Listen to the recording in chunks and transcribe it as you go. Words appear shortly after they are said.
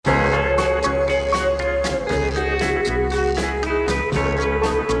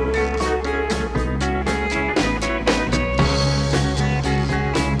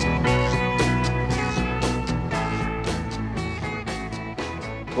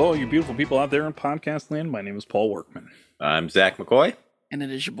Hello, you beautiful people out there in podcast land. My name is Paul Workman. I'm Zach McCoy. And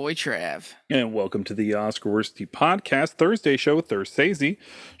it is your boy Trav. And welcome to the Oscar Worsty Podcast Thursday show, Thursese,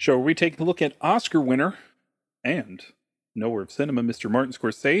 show where we take a look at Oscar winner and knower of cinema, Mr. Martin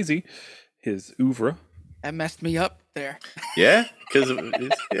Scorsese, his oeuvre. That messed me up there. Yeah, because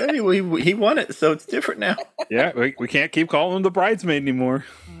he won it, so it's different now. Yeah, we can't keep calling him the bridesmaid anymore.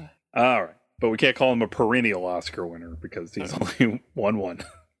 All right, but we can't call him a perennial Oscar winner because he's only won one.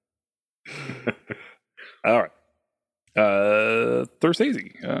 All right.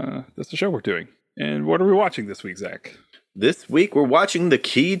 Thursese, that's the show we're doing. And what are we watching this week, Zach? This week we're watching The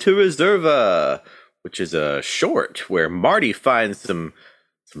Key to Reserva, which is a short where Marty finds some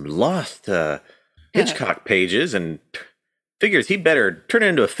lost Hitchcock pages and figures he better turn it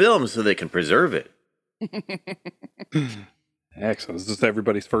into a film so they can preserve it. Excellent. This is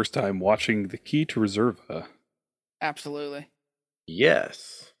everybody's first time watching The Key to Reserva. Absolutely.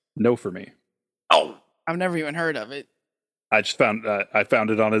 Yes. No for me. Oh, I've never even heard of it. I just found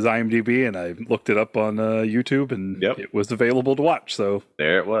it on his IMDb and I looked it up on YouTube and It was available to watch. So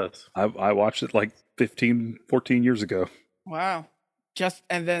there it was. I watched it like 15, 14 years ago. Wow.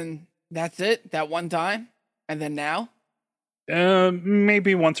 And then that's it? That one time? And then now?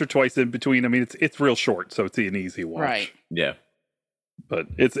 Maybe once or twice in between. I mean, it's real short, so it's an easy watch. Right. Yeah. But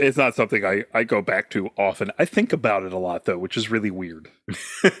it's not something I go back to often. I think about it a lot, though, which is really weird.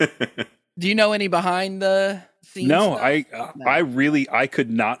 Do you know any behind the scenes? No, stuff? I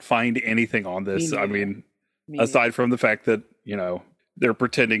could not find anything on this. I mean, aside from the fact that, they're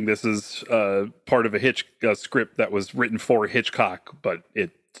pretending this is part of a script that was written for Hitchcock, but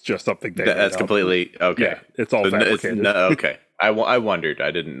it's just something that's completely okay. Yeah, it's all fabricated. Okay. I wondered. I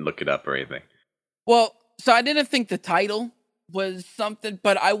didn't look it up or anything. Well, so I didn't think the title was something,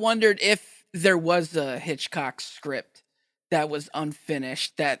 but I wondered if there was a Hitchcock script that was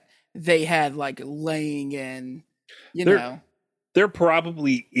unfinished that they had like laying in, There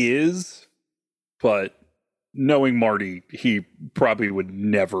probably is, but knowing Marty, he probably would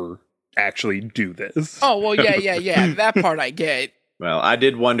never actually do this. Oh, well, yeah. That part I get. Well, I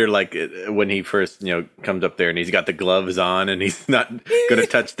did wonder, like, when he first, comes up there and he's got the gloves on and he's not going to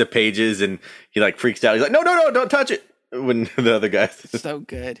touch the pages and he, like, freaks out. He's like, no, don't touch it. When the other guy. So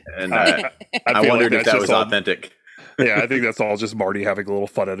good. And I wondered if that was authentic. Yeah, I think that's all just Marty having a little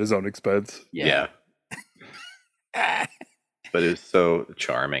fun at his own expense. Yeah. But it was so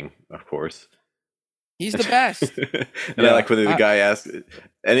charming, of course. He's the best. And I like when the guy asks,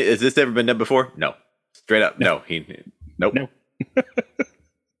 "And has this ever been done before?" No. Straight up. No. Nope. No.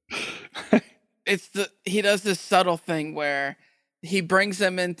 He does this subtle thing where he brings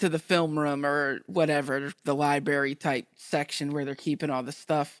them into the film room or whatever, the library type section where they're keeping all the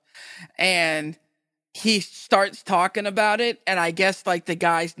stuff. And he starts talking about it. And I guess like the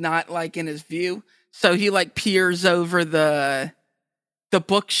guy's not like in his view. So he like peers over the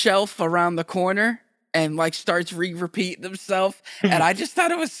bookshelf around the corner and like starts repeating himself. And I just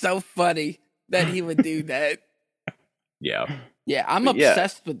thought it was so funny that he would do that. Yeah. Yeah, I'm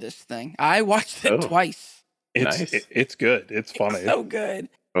obsessed with this thing. I watched it twice. It's good. It's funny. It's so good.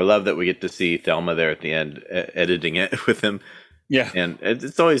 I love that we get to see Thelma there at the end editing it with him. Yeah. And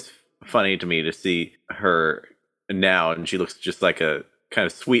it's always funny to me to see her now, and she looks just like a kind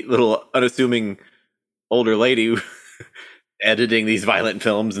of sweet little unassuming older lady editing these violent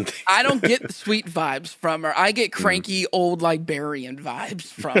films and things. I don't get the sweet vibes from her. I get cranky old librarian vibes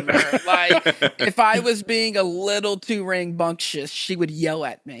from her. Like, if I was being a little too rambunctious, she would yell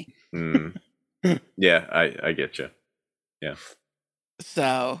at me. Yeah, I get you. Yeah.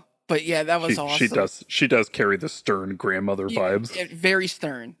 So, but yeah, that was awesome. She does carry the stern grandmother vibes. Yeah, very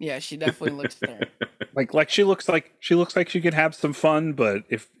stern. Yeah, she definitely looks stern. Like she looks like she could have some fun, but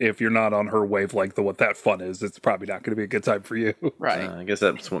if you're not on her wavelength of what that fun is, it's probably not going to be a good time for you. Right. I guess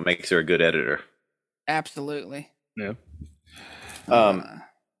that's what makes her a good editor. Absolutely. Yeah.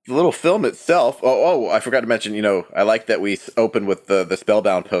 The little film itself. Oh, I forgot to mention. I like that we open with the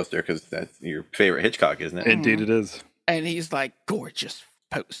Spellbound poster because that's your favorite Hitchcock, isn't it? Indeed, it is. And he's like, gorgeous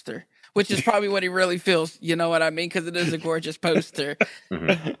poster, which is probably what he really feels. You know what I mean? Because it is a gorgeous poster.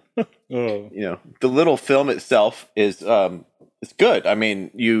 Mm-hmm. The little film itself is it's good. I mean,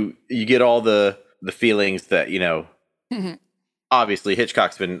 you get all the feelings that Mm-hmm. Obviously,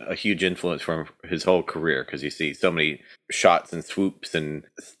 Hitchcock's been a huge influence from his whole career because you see so many shots and swoops and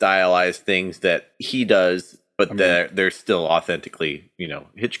stylized things that he does, but they're still authentically,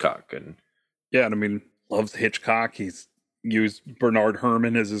 Hitchcock. And loves Hitchcock. He's used Bernard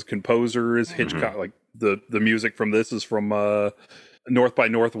Herrmann as his composer, as Hitchcock. Like the music from this is from North by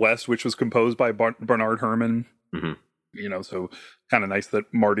Northwest, which was composed by Bernard Herrmann. Mm-hmm. So kind of nice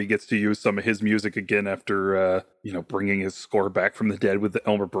that Marty gets to use some of his music again after, bringing his score back from the dead with the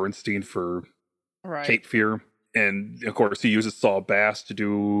Elmer Bernstein for Cape Fear. And of course, he uses Saul Bass to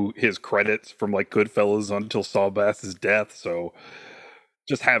do his credits from like Goodfellas until Saul Bass's death. So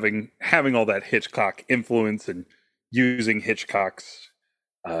just having all that Hitchcock influence and using Hitchcock's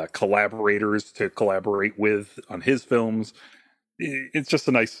collaborators to collaborate with on his films, it's just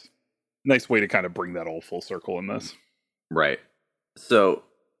a nice way to kind of bring that all full circle in this. Right. So,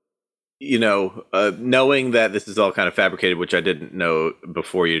 knowing that this is all kind of fabricated, which I didn't know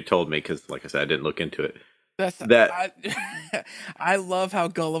before you told me, because like I said, I didn't look into it. I love how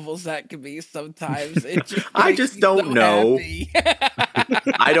gullible Zach can be sometimes. I just don't know.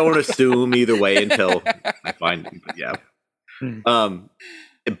 I don't assume either way until I find it. But yeah.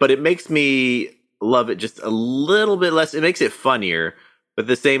 But it makes me love it just a little bit less. It makes it funnier, but at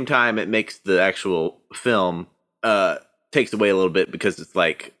the same time, it makes the actual film takes away a little bit, because it's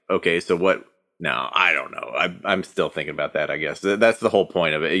like, okay, so what? No, I don't know. I'm still thinking about that, I guess. That's the whole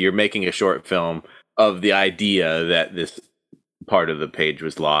point of it. You're making a short film of the idea that this part of the page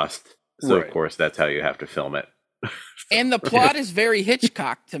was lost. So, Of course, that's how you have to film it. And the plot is very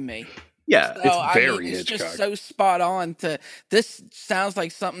Hitchcock to me. Yeah, so, it's very it's Hitchcock. Just so spot on to this. Sounds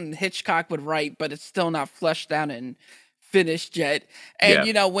like something Hitchcock would write, but it's still not fleshed out and finished yet.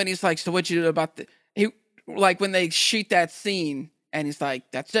 And when he's like, "So what'd you do about when they shoot that scene?" And he's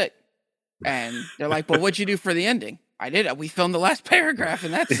like, "That's it." And they're like, "Well, what'd you do for the ending?" "I did it. We filmed the last paragraph,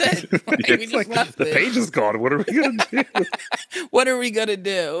 and that's it." We just left the page is gone. What are we gonna do? What are we gonna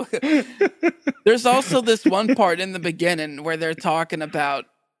do? There's also this one part in the beginning where they're talking about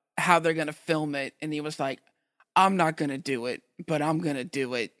how they're gonna film it, and he was like, "I'm not gonna do it, but I'm gonna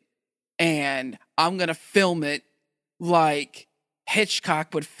do it, and I'm gonna film it like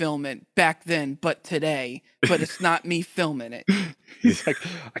Hitchcock would film it back then, but today. But it's not me filming it." He's like,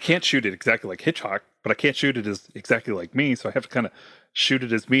 "I can't shoot it exactly like Hitchcock, but I can't shoot it as exactly like me, so I have to kind of shoot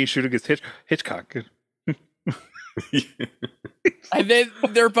it as me, shoot it as Hitchcock." And then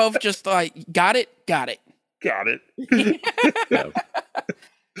they're both just like, got it.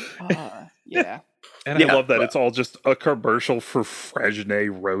 Yeah. And I love that it's all just a commercial for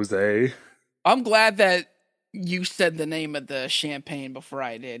Freixnet Rosé. I'm glad that you said the name of the champagne before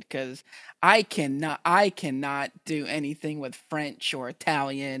I did, because I cannot do anything with French or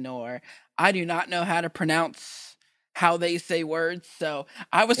Italian, or I do not know how to pronounce how they say words. So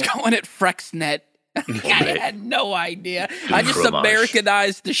I was going at Freixnet. I had no idea. I just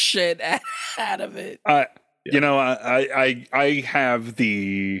Americanized the shit out of it. I have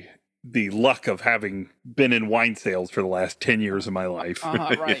the luck of having been in wine sales for the last 10 years of my life.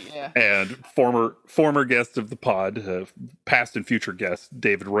 Right, yeah. And former guest of the pod, past and future guest,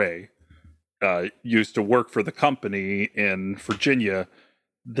 David Ray, used to work for the company in Virginia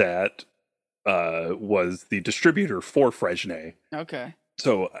that was the distributor for Freixnet. Okay.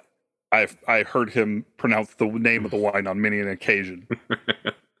 So I heard him pronounce the name of the wine on many an occasion.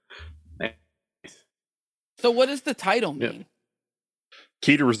 So what does the title mean? Yeah.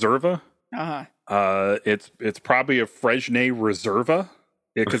 Key to Reserva. It's probably a Freixnet Reserva,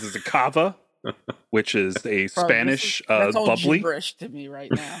 because it's a cava, which is a Spanish that's all bubbly. Gibberish to me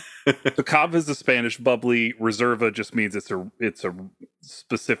right now. The cava is a Spanish bubbly. Reserva just means it's a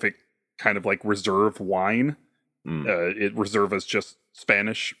specific kind of like reserve wine. Reserva is just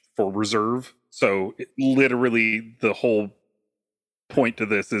Spanish for reserve. So literally the whole point to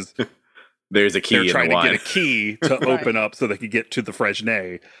this is there's a key. They're trying to get a key to open up so they can get to the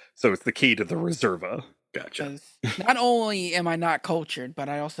Freixnet. So it's the key to the Reserva. Gotcha. Not only am I not cultured, but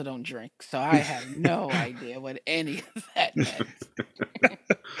I also don't drink, so I have no idea what any of that meant.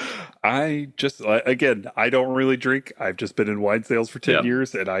 I don't really drink. I've just been in wine sales for 10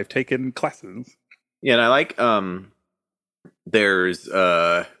 years, and I've taken classes. Yeah, and I like there's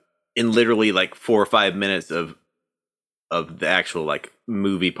in literally like 4 or 5 minutes of the actual like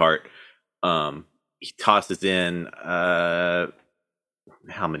movie part, he tosses in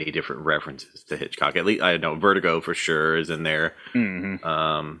how many different references to Hitchcock? At least I know Vertigo for sure is in there. Mm-hmm.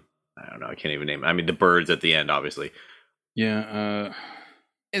 I don't know. I can't even name it. I mean, the birds at the end, obviously. Yeah.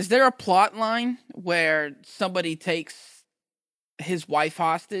 Is there a plot line where somebody takes his wife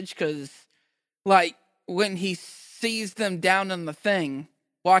hostage? Because, like, when he sees them down in the thing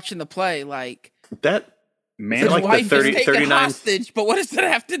watching the play, like that. Man, his wife is taken hostage, but what does that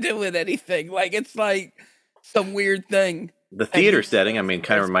have to do with anything? Like, it's like some weird thing. The theater setting, I mean,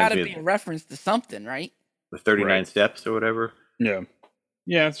 kind of reminds me of a reference to something, right? The 39 Steps or whatever. Yeah.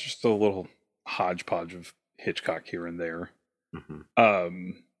 Yeah, it's just a little hodgepodge of Hitchcock here and there. Mm-hmm.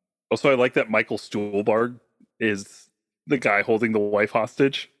 Also, I like that Michael Stuhlbarg is the guy holding the wife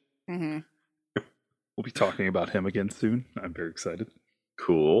hostage. Mm-hmm. We'll be talking about him again soon. I'm very excited.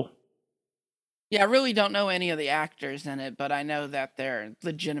 Cool. Yeah, I really don't know any of the actors in it, but I know that they're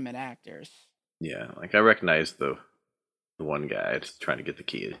legitimate actors. Yeah, like I recognize the one guy just trying to get the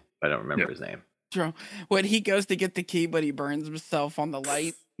key. I don't remember his name. True. When he goes to get the key, but he burns himself on the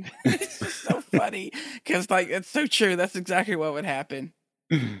light. It's just so funny because, like, it's so true. That's exactly what would happen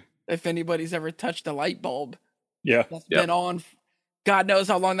if anybody's ever touched a light bulb. Yeah, that's been on. God knows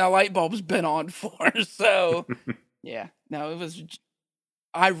how long that light bulb's been on for. So, yeah, no, it was.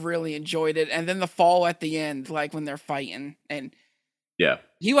 I really enjoyed it, and then the fall at the end, like when they're fighting, and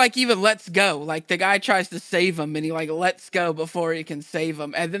he like even lets go. Like the guy tries to save him, and he like lets go before he can save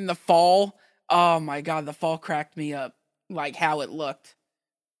him, and then the fall. Oh my God, the fall cracked me up. Like how it looked.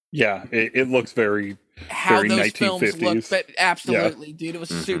 Yeah, it looks very how very those 1950s. films look, but absolutely, dude, it was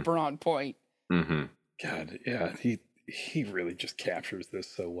super on point. Mm-hmm. God, yeah, he really just captures this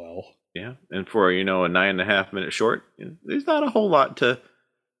so well. Yeah, and for a 9.5 minute short, there's not a whole lot to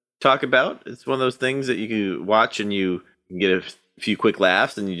talk about. It's one of those things that you can watch and you can get a few quick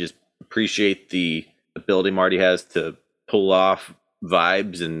laughs, and you just appreciate the ability Marty has to pull off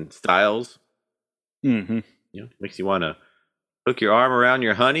vibes and styles. Mm-hmm. Makes you want to hook your arm around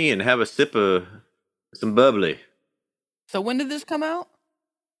your honey and have a sip of some bubbly. So when did this come out?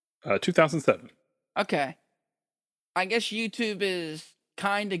 2007. Okay. I guess YouTube is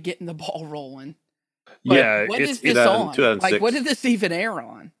kind of getting the ball rolling. Yeah, what is this on? 2006. Like, what did this even air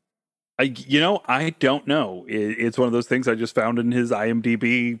on? I don't know. It's one of those things I just found in his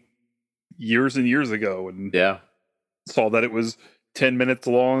IMDb years and years ago, and saw that it was 10 minutes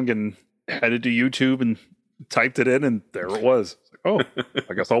long, and headed to YouTube and typed it in, and there it was. Like, oh,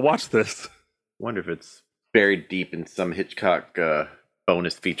 I guess I'll watch this. Wonder if it's buried deep in some Hitchcock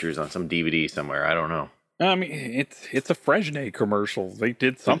bonus features on some DVD somewhere. I don't know. I mean, it's a Freixnet commercial. They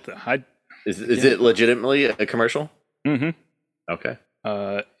did something. Is it legitimately a commercial? Mm-hmm. Okay.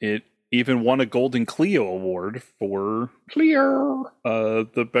 It even won a Golden Clio Award for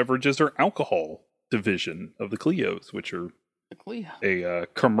the beverages or alcohol division of the Clios, which are a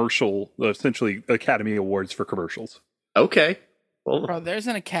commercial, essentially Academy Awards for commercials. Okay. Well, bro, there's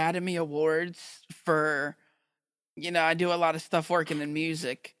an Academy Awards for, I do a lot of stuff working in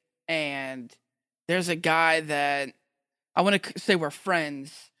music, and there's a guy that I want to say we're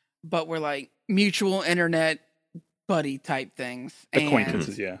friends, but we're like mutual internet buddy type things.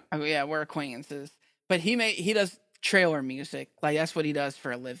 Acquaintances, yeah. Oh yeah, we're acquaintances. But he does trailer music. Like that's what he does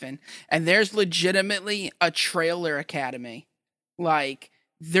for a living. And there's legitimately a trailer academy. Like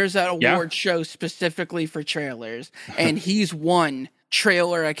there's an award show specifically for trailers, and he's won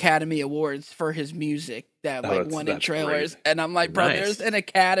Trailer Academy Awards for his music that won in trailers. Great. And I'm like, bro, there's an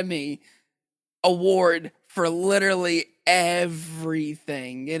Academy Award for literally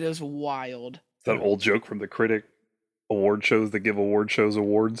everything. It is wild. That old joke from the critic award shows that give award shows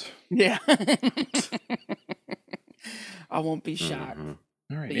awards. Yeah. I won't be shocked. Mm-hmm.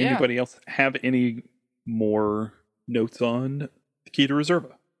 All right. Anybody else have any more notes on The Key to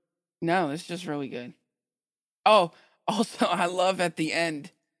Reserva? No, it's just really good. Oh, also, I love at the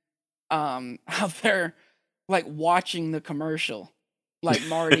end how they're like watching the commercial. Like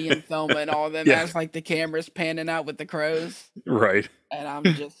Marty and Thelma and all of them as like the camera's panning out with the crows. Right. And I'm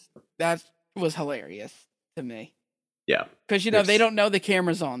just, that was hilarious to me. Yeah. Because, they don't know the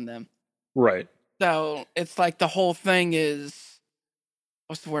camera's on them. Right. So it's like the whole thing is,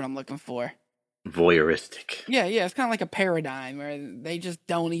 what's the word I'm looking for? Voyeuristic. Yeah. It's kind of like a paradigm where they just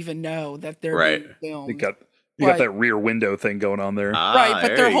don't even know that they're being filmed. You got that rear window thing going on there. Right,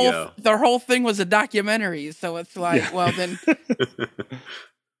 but their whole thing was a documentary, so it's like, well then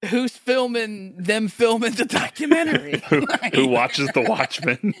who's filming the documentary? Who watches The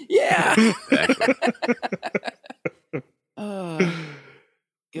Watchmen? Yeah.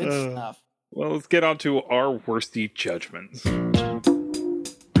 Good stuff. Well, let's get on to our worsty judgments.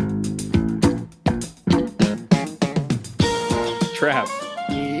 Trav.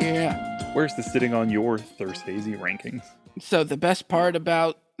 Yeah. Where's this sitting on your Thursese rankings? So the best part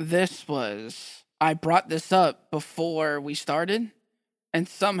about this was I brought this up before we started and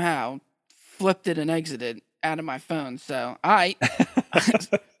somehow flipped it and exited out of my phone. So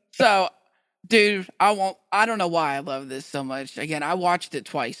so dude, I don't know why I love this so much. Again, I watched it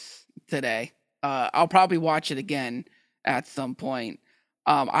twice today. I'll probably watch it again at some point.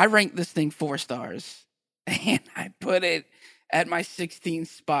 I ranked this thing 4 stars and I put it at my 16th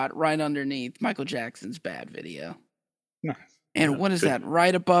spot, right underneath Michael Jackson's Bad video. Nice. And what is that?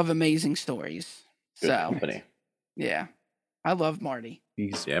 Right above Amazing Stories. Good so, company. Yeah. I love Marty.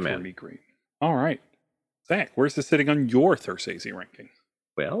 He's pretty great. All right. Zach, where's this sitting on your Thursese ranking?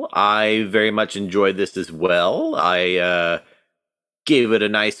 Well, I very much enjoyed this as well. I gave it a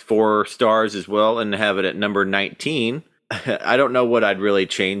nice 4 stars as well and have it at number 19. I don't know what I'd really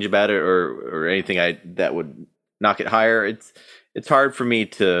change about it or anything that would knock it higher. It's hard for me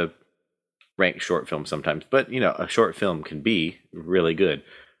to rank short films sometimes, but a short film can be really good.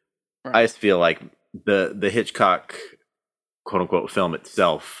 Right. I just feel like the Hitchcock quote unquote film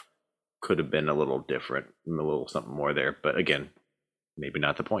itself could have been a little different and a little something more there, but again, maybe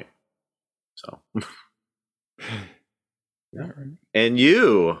not the point. So yeah. And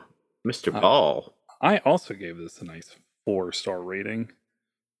you, Mr. Paul. I also gave this a nice 4-star rating,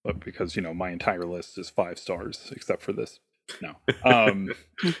 but because my entire list is 5 stars except for this. No.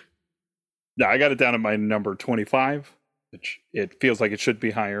 No, I got it down at my number 25, which it feels like it should be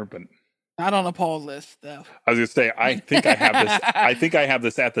higher, but not on a Paul list though. I was gonna say I think I have this. I think I have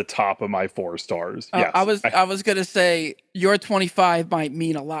this at the top of my 4 stars. Yes, I was gonna say your 25 might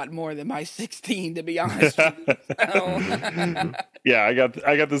mean a lot more than my 16, to be honest with you. So. Yeah, I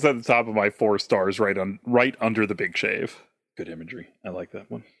got this at the top of my 4 stars, right under the big shave. Good imagery. I like that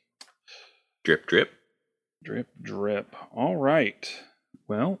one. Drip, drip, drip, drip. All right.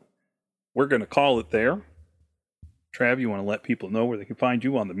 Well, we're gonna call it there. Trav, you want to let people know where they can find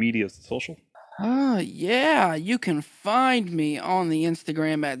you on the media social? Yeah, you can find me on the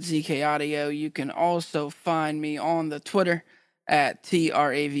Instagram at ZK Audio. You can also find me on the Twitter at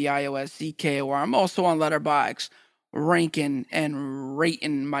TRAVIOSZK, where I'm also on Letterboxd, ranking and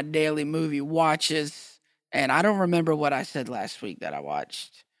rating my daily movie watches. And I don't remember what I said last week that I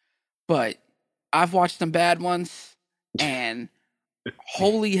watched, but I've watched some bad ones, and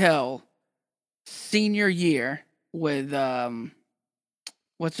holy hell, senior year with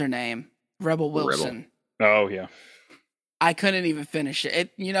what's her name? Rebel Wilson. Oh yeah. I couldn't even finish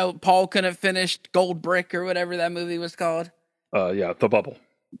it. Paul couldn't finish Gold Brick or whatever that movie was called. Yeah, The Bubble.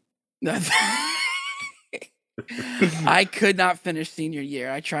 I could not finish senior year.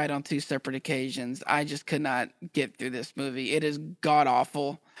 I tried on 2 separate occasions. I just could not get through this movie. It is god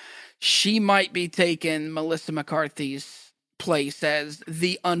awful. She might be taking Melissa McCarthy's place as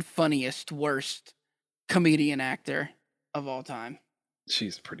the unfunniest, worst comedian actor of all time.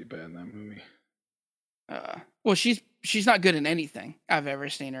 She's pretty bad in that movie. Well, she's not good in anything I've ever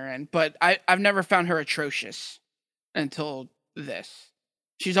seen her in, but I've never found her atrocious until this.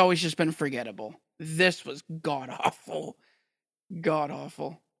 She's always just been forgettable. This was god awful. God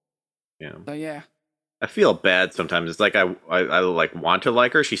awful. Yeah. So yeah. I feel bad sometimes. It's like I like want to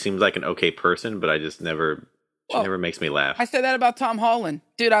like her. She seems like an okay person, but I just never. She never makes me laugh. I said that about Tom Holland.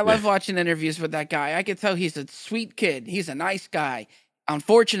 Dude, I love watching interviews with that guy. I could tell he's a sweet kid. He's a nice guy.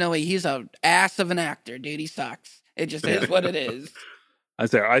 Unfortunately, he's an ass of an actor, dude. He sucks. It just is what it is.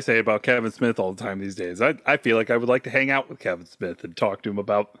 I say about Kevin Smith all the time these days. I feel like I would like to hang out with Kevin Smith and talk to him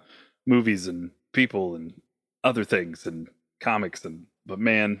about movies and people and other things and comics. But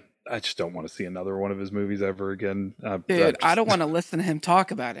man, I just don't want to see another one of his movies ever again. Dude, I don't want to listen to him talk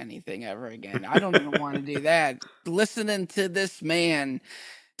about anything ever again. I don't even want to do that. Listening to this man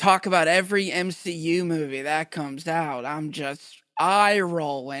talk about every MCU movie that comes out, I'm just eye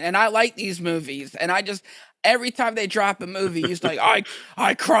rolling. And I like these movies. And every time they drop a movie, he's like,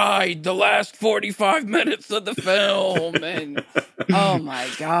 I cried the last 45 minutes of the film. And oh my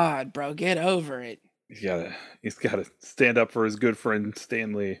God, bro, get over it. He's gotta stand up for his good friend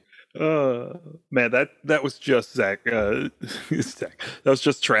Stan Lee. Man, that was just Zach. Zach. That was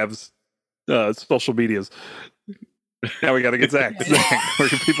just Trav's social medias. Now we got to get Zach. Zach, where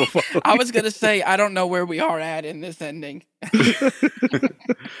can people follow? I was gonna say I don't know where we are at in this ending.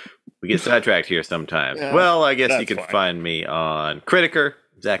 We get sidetracked here sometimes. Yeah, well, I guess you can find me on Critiker,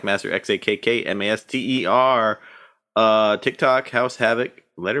 Zach Master, XAKKMASTER, TikTok, House Havoc,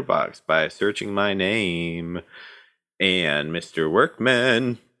 Letterboxd by searching my name, and Mr.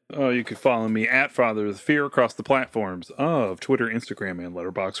 Workman. Oh, you can follow me at Father of the Fear across the platforms of Twitter, Instagram, and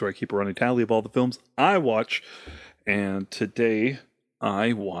Letterboxd, where I keep a running tally of all the films I watch. And today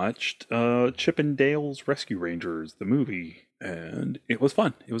I watched Chip and Dale's Rescue Rangers, the movie, and it was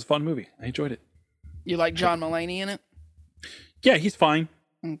fun. It was a fun movie. I enjoyed it. You like John Mulaney in it? Yeah, he's fine.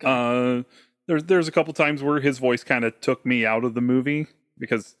 Okay. There's a couple times where his voice kind of took me out of the movie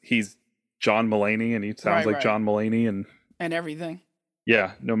because he's John Mulaney and he sounds like John Mulaney and everything.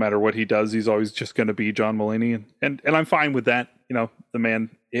 Yeah, no matter what he does, he's always just going to be John Mulaney, and I'm fine with that. The man.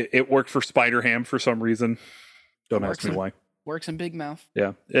 It worked for Spider-Ham for some reason. Don't ask me why. Works in Big Mouth.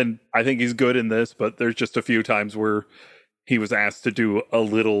 Yeah, and I think he's good in this, but there's just a few times where he was asked to do a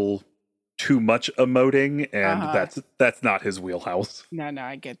little too much emoting, and that's not his wheelhouse. No,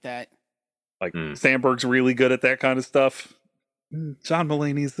 I get that. Like Sandberg's really good at that kind of stuff. John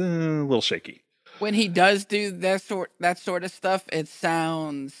Mulaney's a little shaky. When he does do that sort of stuff, it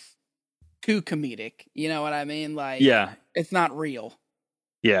sounds too comedic. You know what I mean? Like, yeah, it's not real.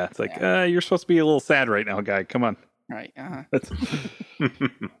 Yeah, it's like you're supposed to be a little sad right now, guy. Come on. Right. That's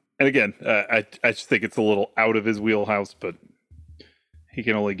and again, I just think it's a little out of his wheelhouse, but he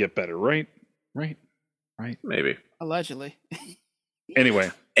can only get better, right? Maybe. Allegedly.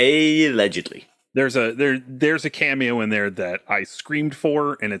 Anyway, allegedly. There's a cameo in there that I screamed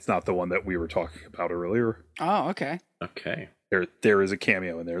for, and it's not the one that we were talking about earlier. Oh, okay. Okay. There is a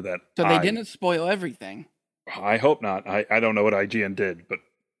cameo in there that so they didn't spoil everything. I hope not. I don't know what IGN did, but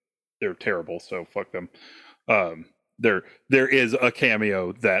they're terrible, so fuck them. There is a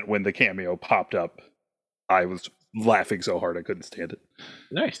cameo that when the cameo popped up, I was laughing so hard I couldn't stand it.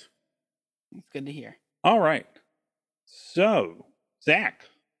 Nice. It's good to hear. All right. So, Zach,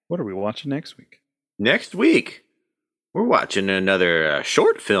 what are we watching next week? Next week, we're watching another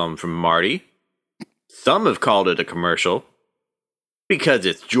short film from Marty. Some have called it a commercial because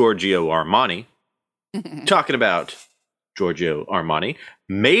it's Giorgio Armani. Talking about Giorgio Armani.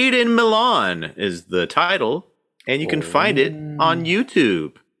 Made in Milan is the title, and you can find it on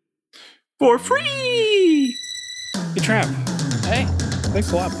YouTube for free. Hey, Trav. Hey.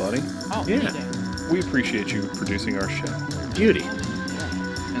 Thanks a lot, buddy. Oh, yeah. We appreciate you producing our show. Beauty.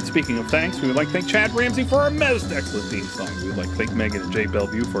 And speaking of thanks, we would like to thank Chad Ramsey for our most excellent theme song. We would like to thank Megan and Jay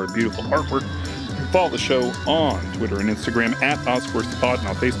Bellevue for our beautiful artwork. You can follow the show on Twitter and Instagram at OscorstyPod and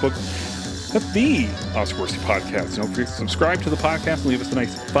on Facebook at the Oscorsty Podcast. Don't forget to subscribe to the podcast and leave us a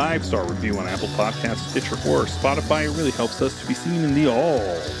nice 5-star review on Apple Podcasts, Stitcher, or Spotify. It really helps us to be seen in the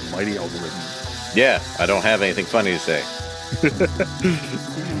almighty algorithm. Yeah, I don't have anything funny to say.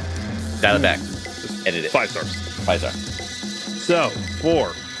 Dial it back. Edit it. 5 stars. 5 stars. So,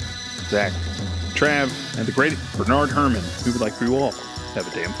 for Zach, Trav, and the great Bernard Herrmann, we would like for you all to have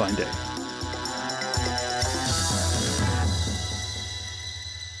a damn fine day.